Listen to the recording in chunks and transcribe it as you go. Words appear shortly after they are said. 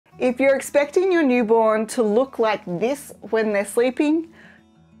If you're expecting your newborn to look like this when they're sleeping,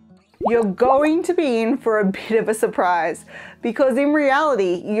 you're going to be in for a bit of a surprise, because in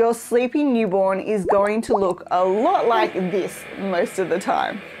reality, your sleeping newborn is going to look a lot like this most of the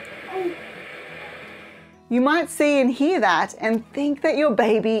time. You might see and hear that and think that your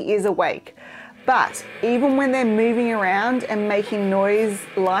baby is awake, but even when they're moving around and making noise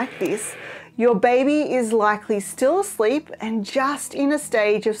like this, your baby is likely still asleep and just in a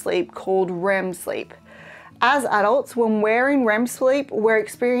stage of sleep called REM sleep. As adults, when we're in REM sleep, we're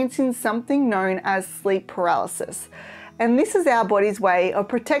experiencing something known as sleep paralysis. And this is our body's way of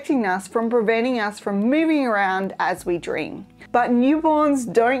protecting us from preventing us from moving around as we dream. But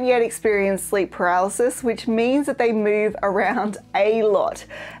newborns don't yet experience sleep paralysis, which means that they move around a lot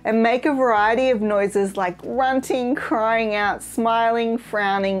and make a variety of noises like grunting, crying out, smiling,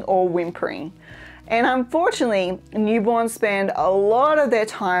 frowning, or whimpering. And unfortunately, newborns spend a lot of their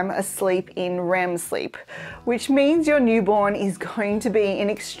time asleep in REM sleep, which means your newborn is going to be an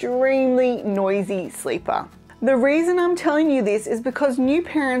extremely noisy sleeper. The reason I'm telling you this is because new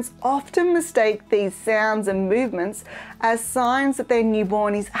parents often mistake these sounds and movements as signs that their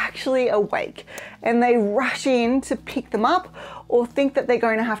newborn is actually awake, and they rush in to pick them up or think that they're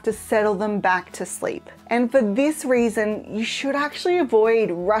going to have to settle them back to sleep. And for this reason, you should actually avoid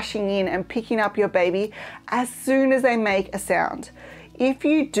rushing in and picking up your baby as soon as they make a sound. If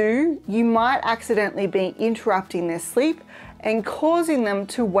you do, you might accidentally be interrupting their sleep and causing them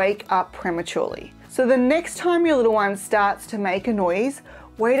to wake up prematurely. So the next time your little one starts to make a noise,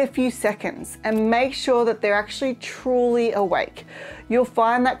 wait a few seconds and make sure that they're actually truly awake. You'll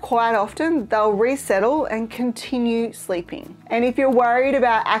find that quite often they'll resettle and continue sleeping. And if you're worried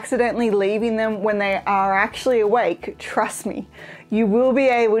about accidentally leaving them when they are actually awake, trust me, you will be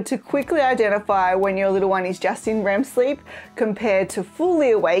able to quickly identify when your little one is just in REM sleep compared to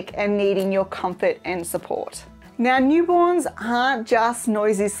fully awake and needing your comfort and support. Now, newborns aren't just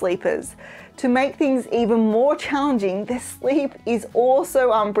noisy sleepers. To make things even more challenging, their sleep is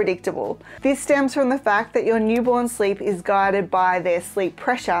also unpredictable. This stems from the fact that your newborn's sleep is guided by their sleep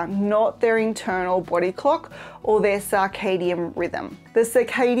pressure, not their internal body clock or their circadian rhythm. The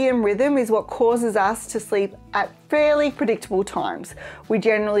circadian rhythm is what causes us to sleep at fairly predictable times. We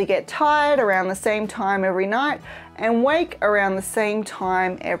generally get tired around the same time every night and wake around the same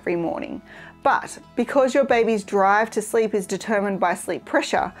time every morning. But because your baby's drive to sleep is determined by sleep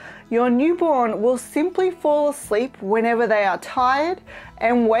pressure, your newborn will simply fall asleep whenever they are tired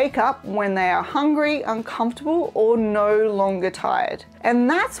and wake up when they are hungry, uncomfortable, or no longer tired. And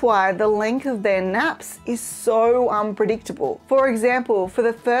that's why the length of their naps is so unpredictable. For example, for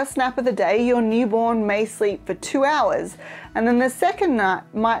the first nap of the day, your newborn may sleep for 2 hours, and then the second nap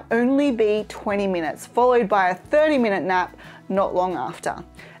might only be 20 minutes, followed by a 30-minute nap not long after.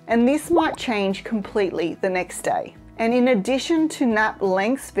 And this might change completely the next day. And in addition to nap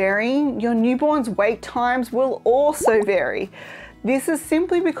lengths varying, your newborn's wake times will also vary. This is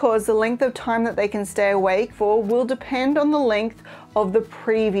simply because the length of time that they can stay awake for will depend on the length of the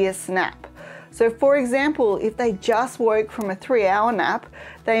previous nap. So for example, if they just woke from a 3-hour nap,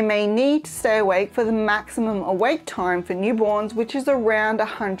 they may need to stay awake for the maximum awake time for newborns, which is around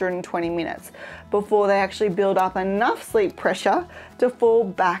 120 minutes, before they actually build up enough sleep pressure to fall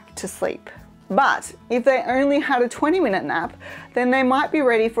back to sleep. But if they only had a 20-minute nap, then they might be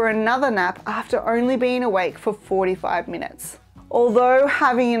ready for another nap after only being awake for 45 minutes. Although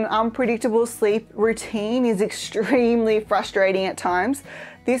having an unpredictable sleep routine is extremely frustrating at times,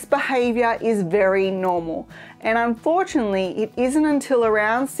 this behavior is very normal. And unfortunately, it isn't until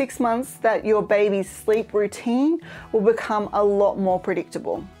around 6 months that your baby's sleep routine will become a lot more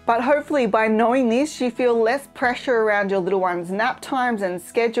predictable. But hopefully by knowing this, you feel less pressure around your little one's nap times and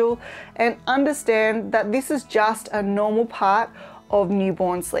schedule, and understand that this is just a normal part of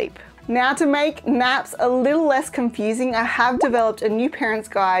newborn sleep. Now, to make naps a little less confusing, I have developed a new parent's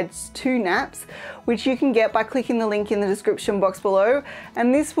guide to naps, which you can get by clicking the link in the description box below.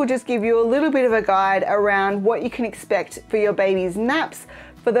 And this will just give you a little bit of a guide around what you can expect for your baby's naps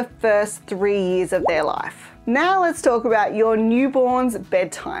for the first 3 years of their life. Now let's talk about your newborn's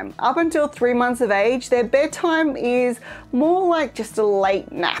bedtime. Up until 3 months of age, their bedtime is more like just a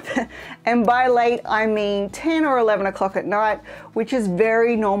late nap. And by late, I mean 10 or 11 o'clock at night, which is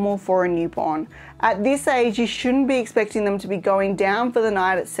very normal for a newborn. At this age, you shouldn't be expecting them to be going down for the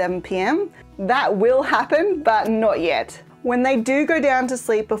night at 7 p.m. That will happen, but not yet. When they do go down to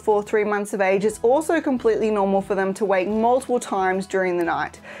sleep before 3 months of age, it's also completely normal for them to wake multiple times during the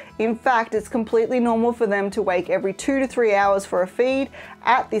night. In fact, it's completely normal for them to wake every 2 to 3 hours for a feed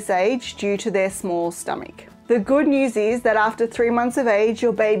at this age due to their small stomach. The good news is that after 3 months of age,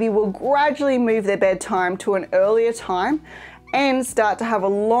 your baby will gradually move their bedtime to an earlier time and start to have a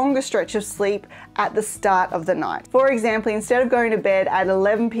longer stretch of sleep at the start of the night. For example, instead of going to bed at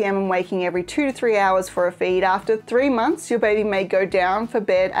 11 p.m. and waking every 2 to 3 hours for a feed, after 3 months, your baby may go down for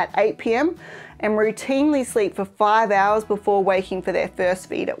bed at 8 p.m. and routinely sleep for 5 hours before waking for their first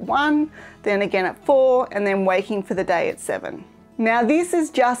feed at 1, then again at 4, and then waking for the day at 7. Now, this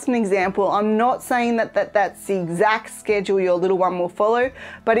is just an example. I'm not saying that that's the exact schedule your little one will follow,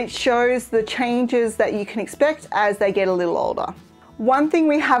 but it shows the changes that you can expect as they get a little older. One thing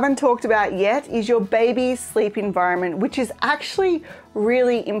we haven't talked about yet is your baby's sleep environment, which is actually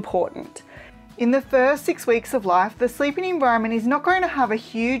really important. In the first 6 weeks of life, the sleeping environment is not going to have a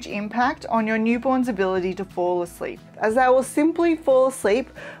huge impact on your newborn's ability to fall asleep, as they will simply fall asleep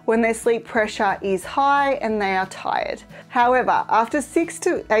when their sleep pressure is high and they are tired. However, after 6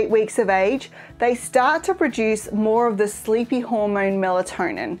 to 8 weeks of age, they start to produce more of the sleepy hormone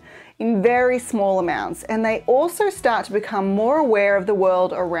melatonin in very small amounts, and they also start to become more aware of the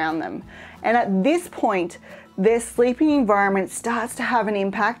world around them. And at this point, their sleeping environment starts to have an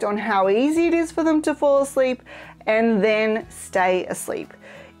impact on how easy it is for them to fall asleep and then stay asleep.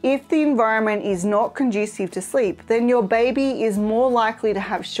 If the environment is not conducive to sleep, then your baby is more likely to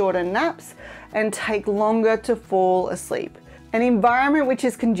have shorter naps and take longer to fall asleep. An environment which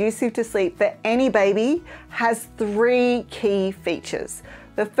is conducive to sleep for any baby has 3 key features.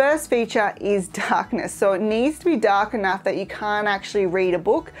 The first feature is darkness, so it needs to be dark enough that you can't actually read a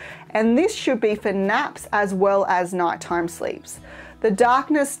book, and this should be for naps as well as nighttime sleeps. The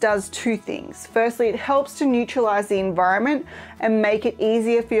darkness does 2 things. Firstly, it helps to neutralize the environment and make it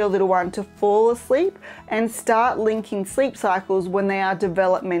easier for your little one to fall asleep and start linking sleep cycles when they are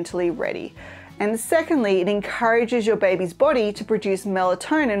developmentally ready. And secondly, it encourages your baby's body to produce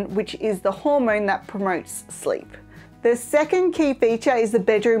melatonin, which is the hormone that promotes sleep. The second key feature is the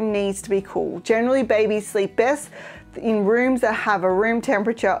bedroom needs to be cool. Generally, babies sleep best in rooms that have a room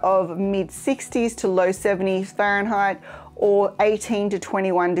temperature of mid-60s to low 70s Fahrenheit or 18 to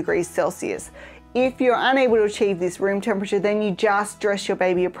 21 degrees Celsius. If you're unable to achieve this room temperature, then you just dress your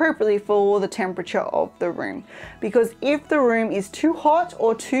baby appropriately for the temperature of the room. Because if the room is too hot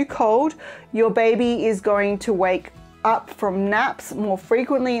or too cold, your baby is going to wake up from naps more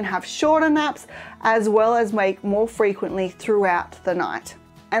frequently and have shorter naps, as well as wake more frequently throughout the night.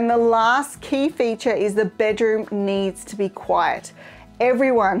 And the last key feature is the bedroom needs to be quiet.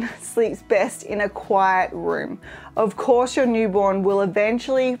 Everyone sleeps best in a quiet room. Of course, your newborn will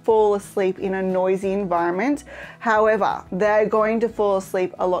eventually fall asleep in a noisy environment. However, they're going to fall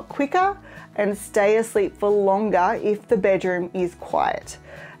asleep a lot quicker and stay asleep for longer if the bedroom is quiet.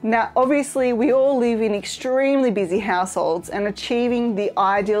 Now, obviously, we all live in extremely busy households, and achieving the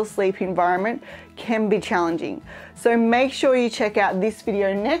ideal sleep environment can be challenging. So make sure you check out this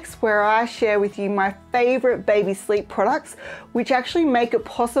video next, where I share with you my favorite baby sleep products, which actually make it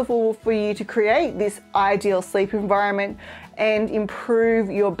possible for you to create this ideal sleep environment and improve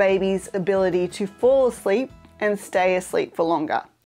your baby's ability to fall asleep and stay asleep for longer.